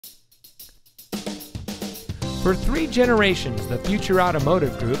For 3 generations, the Future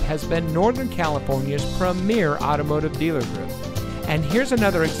Automotive Group has been Northern California's premier automotive dealer group. And here's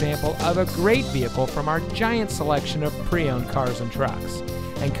another example of a great vehicle from our giant selection of pre-owned cars and trucks.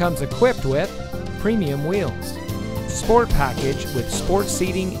 And comes equipped with premium wheels, sport package with sport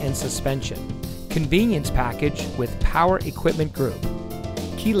seating and suspension, convenience package with power equipment group,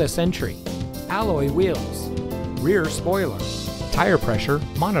 keyless entry, alloy wheels, rear spoiler, tire pressure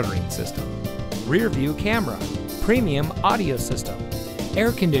monitoring system, rear view camera, premium audio system,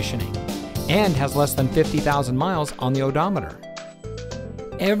 air conditioning, and has less than 50,000 miles on the odometer.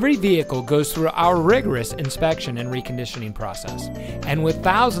 Every vehicle goes through our rigorous inspection and reconditioning process. And with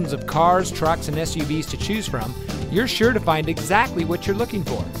thousands of cars, trucks, and SUVs to choose from, you're sure to find exactly what you're looking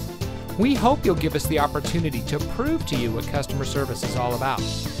for. We hope you'll give us the opportunity to prove to you what customer service is all about.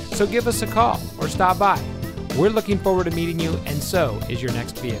 So give us a call or stop by. We're looking forward to meeting you, and so is your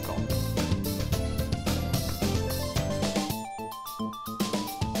next vehicle.